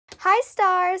Hi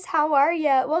stars, how are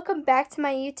ya? Welcome back to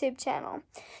my YouTube channel.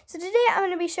 So today I'm going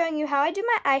to be showing you how I do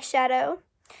my eyeshadow.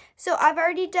 So I've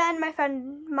already done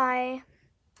my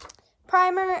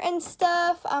primer and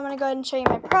stuff. I'm going to go ahead and show you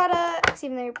my products,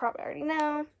 even though you probably already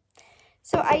know.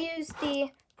 So I use the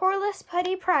Poreless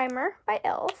Putty Primer by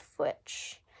e.l.f.,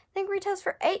 which I think retails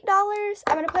for $8.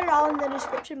 I'm going to put it all in the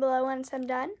description below once I'm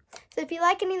done. So if you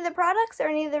like any of the products or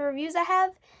any of the reviews I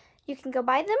have, you can go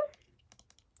buy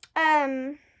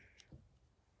them.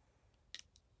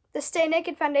 The Stay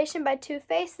Naked Foundation by Too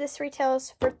Faced, this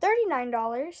retails for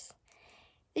 $39.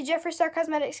 The Jeffree Star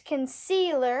Cosmetics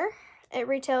Concealer, it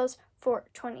retails for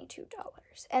 $22.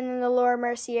 And then the Laura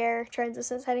Mercier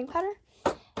Translucent Setting Powder,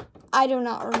 I do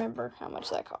not remember how much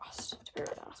that cost, to be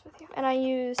really honest with you. And I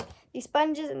use the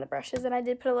sponges and the brushes, and I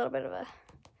did put a little bit of a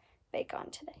bake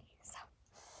on today. So,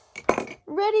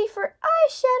 ready for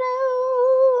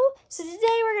eyeshadow! So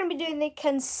today we're going to be doing the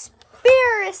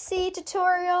conspiracy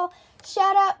tutorial.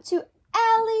 Shout out to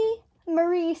Allie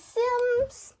Marie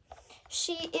Sims.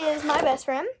 She is my best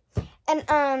friend. And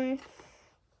I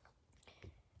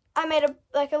made a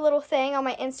little thing on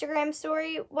my Instagram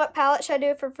story. What palette should I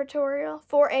do for a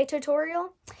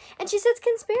tutorial? And she says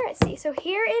conspiracy. So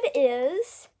here it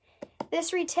is.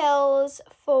 This retails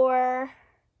for,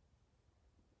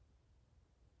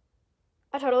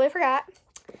 I totally forgot.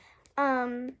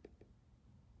 Vegan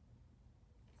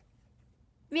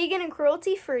and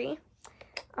cruelty free.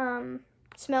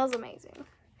 Smells amazing.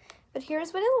 But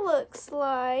here's what it looks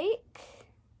like.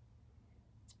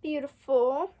 It's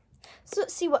beautiful. So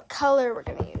let's see what color we're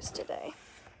going to use today.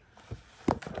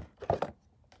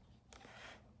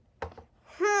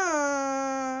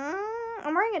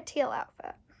 I'm wearing a teal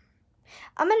outfit.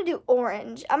 I'm going to do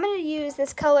orange. I'm going to use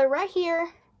this color right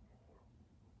here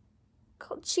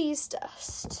called Cheese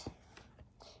Dust.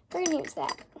 We're going to use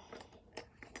that.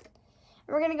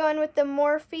 We're going to go in with the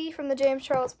Morphe from the James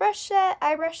Charles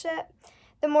eye brush set.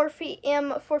 The Morphe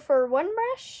M441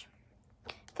 brush.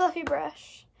 Fluffy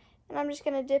brush. And I'm just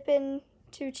going to dip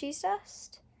into Cheese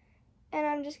Dust. And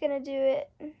I'm just going to do it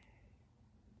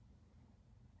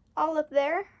all up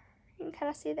there. You can kind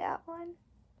of see the outline.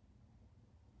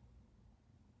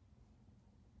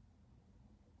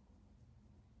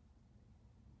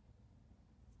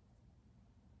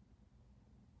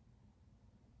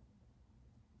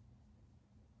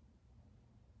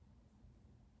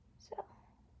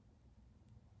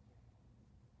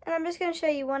 And I'm just going to show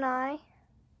you one eye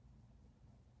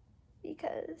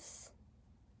because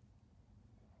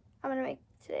I'm going to make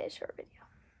today a short video.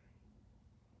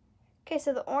 Okay,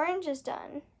 so the orange is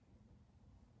done.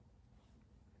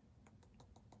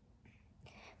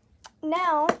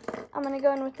 Now, I'm going to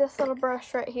go in with this little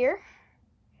brush right here.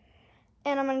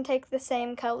 And I'm going to take the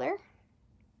same color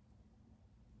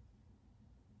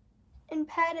and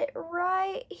pat it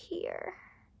right here.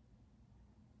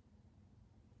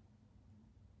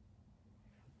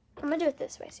 I'm going to do it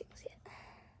this way so you can see it.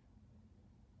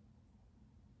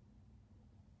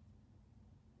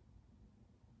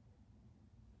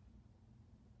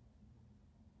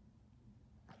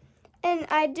 And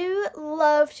I do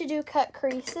love to do cut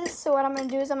creases, so what I'm going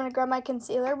to do is I'm going to grab my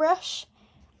concealer brush.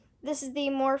 This is the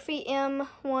Morphe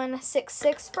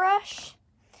M166 brush.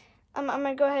 I'm going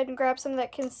to go ahead and grab some of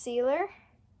that concealer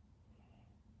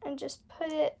and just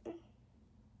put it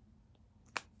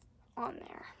on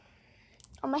there.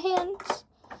 On my hands,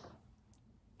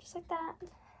 just like that.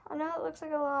 I know it looks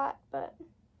like a lot, but,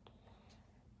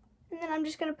 and then I'm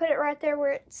just going to put it right there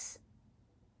where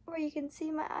you can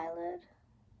see my eyelid.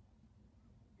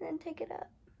 And then take it up.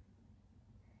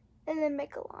 And then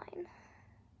make a line.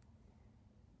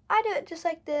 I do it just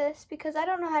like this because I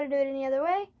don't know how to do it any other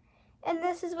way. And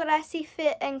this is what I see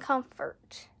fit and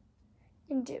comfort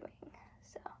in doing.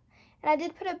 So, and I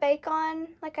did put a bake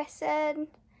on, like I said.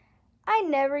 I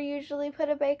never usually put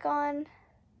a bake on.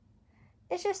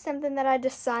 It's just something that I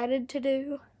decided to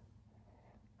do.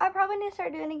 I probably need to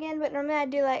start doing it again, but normally I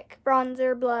do like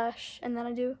bronzer, blush, and then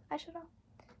I do eyeshadow.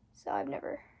 So I've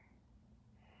never.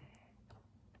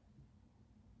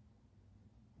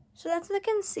 So that's the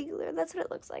concealer. That's what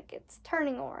it looks like. It's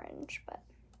turning orange, but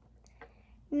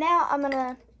now I'm going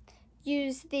to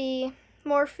use the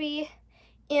Morphe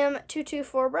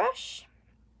M224 brush.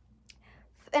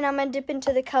 And I'm going to dip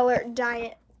into the color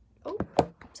Diet Cola.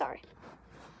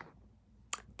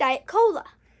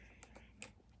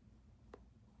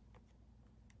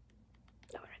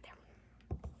 Oh, right there.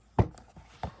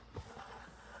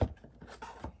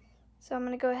 So I'm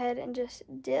going to go ahead and just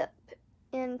dip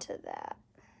into that.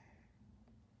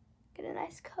 Get a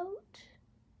nice coat.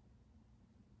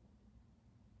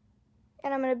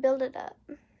 And I'm going to build it up.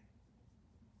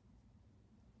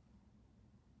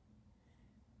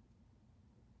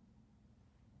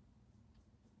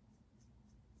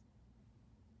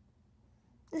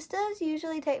 This does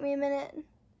usually take me a minute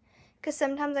because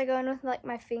sometimes I go in with like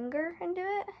my finger and do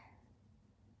it.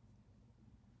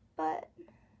 But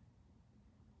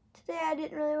today I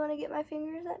didn't really want to get my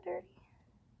fingers that dirty.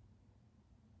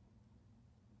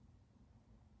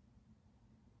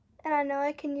 And I know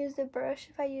I can use the brush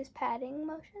if I use patting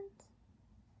motions.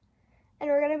 And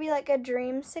we're going to be like a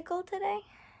dreamsicle today.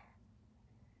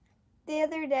 The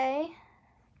other day,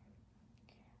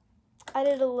 I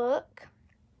did a look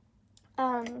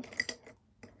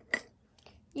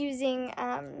using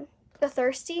the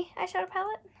Thirsty eyeshadow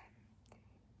palette.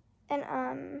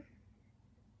 And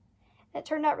it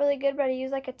turned out really good, but I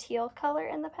used like a teal color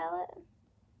in the palette.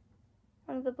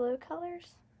 One of the blue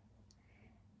colors.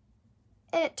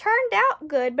 And it turned out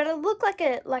good, but it looked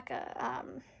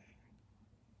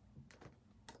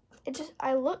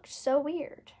I looked so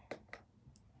weird.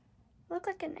 I looked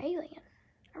like an alien.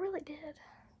 I really did.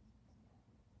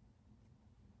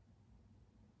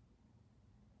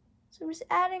 So I'm just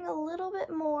adding a little bit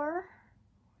more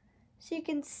so you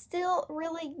can still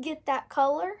really get that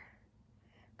color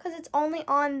because it's only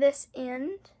on this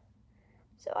end.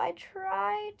 So I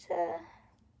try to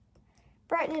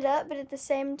brighten it up, but at the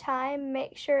same time,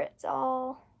 make sure it's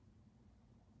all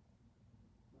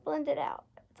blended out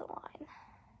at the line.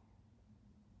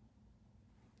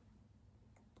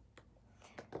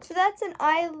 So that's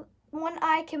one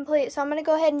eye complete. So I'm gonna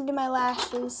go ahead and do my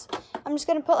lashes. I'm just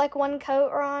gonna put like one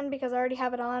coat on because I already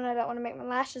have it on. I don't want to make my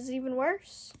lashes even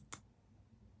worse.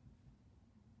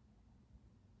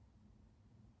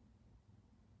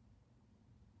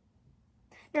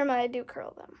 Normally I do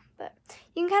curl them, but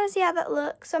you can kind of see how that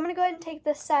looks. So I'm gonna go ahead and take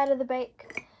this side of the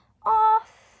bake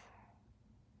off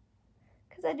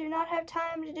because I do not have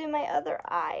time to do my other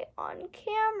eye on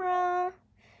camera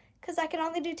because I can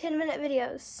only do 10-minute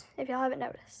videos if y'all haven't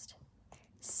noticed.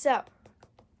 So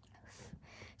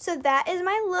that is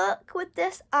my look with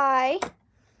this eye.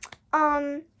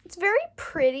 It's very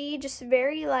pretty, just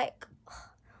very like,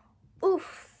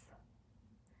 oof.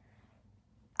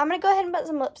 I'm gonna go ahead and put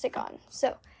some lipstick on.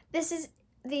 So this is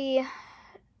the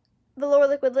Velour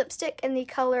Liquid Lipstick in the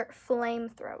color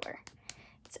Flamethrower.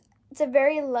 It's a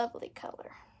very lovely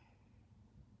color.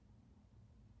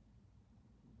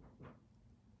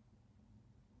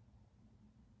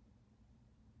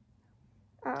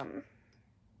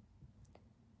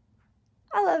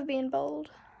 I love being bold.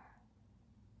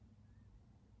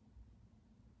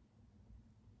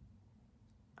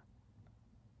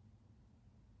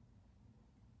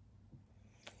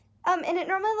 And it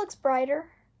normally looks brighter.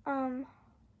 I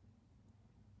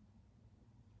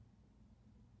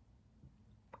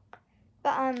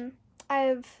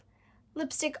have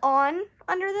lipstick on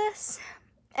under this,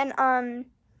 and I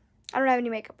don't have any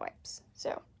makeup wipes.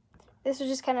 So this was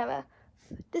just kind of a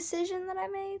decision that I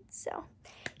made. So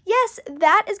yes,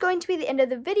 that is going to be the end of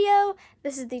the video.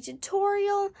 This is the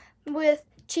tutorial with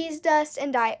cheese dust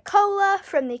and Diet Cola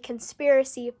from the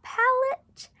Conspiracy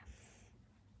palette.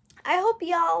 I hope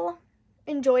y'all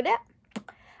enjoyed it.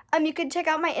 You can check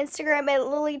out my Instagram at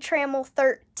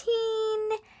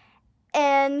LilyTrammel13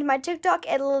 and my TikTok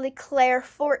at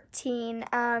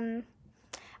LilyClaire14.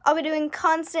 I'll be doing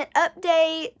constant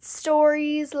updates,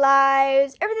 stories,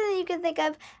 lives, everything that you can think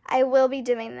of, I will be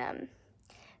doing them.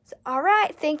 So,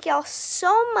 alright, thank y'all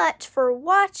so much for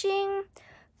watching.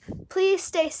 Please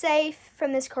stay safe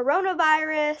from this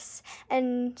coronavirus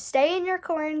and stay in your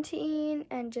quarantine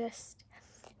and just,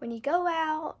 when you go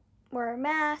out, wear a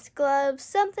mask, gloves,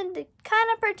 something to kind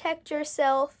of protect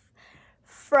yourself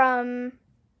from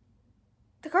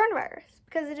the coronavirus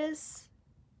because it is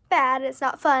bad. It's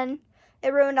not fun.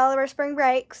 It ruined all of our spring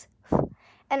breaks.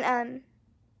 And,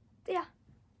 yeah.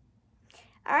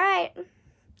 Alright.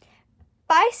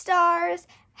 Bye, stars.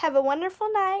 Have a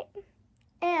wonderful night.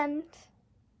 And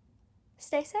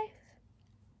stay safe.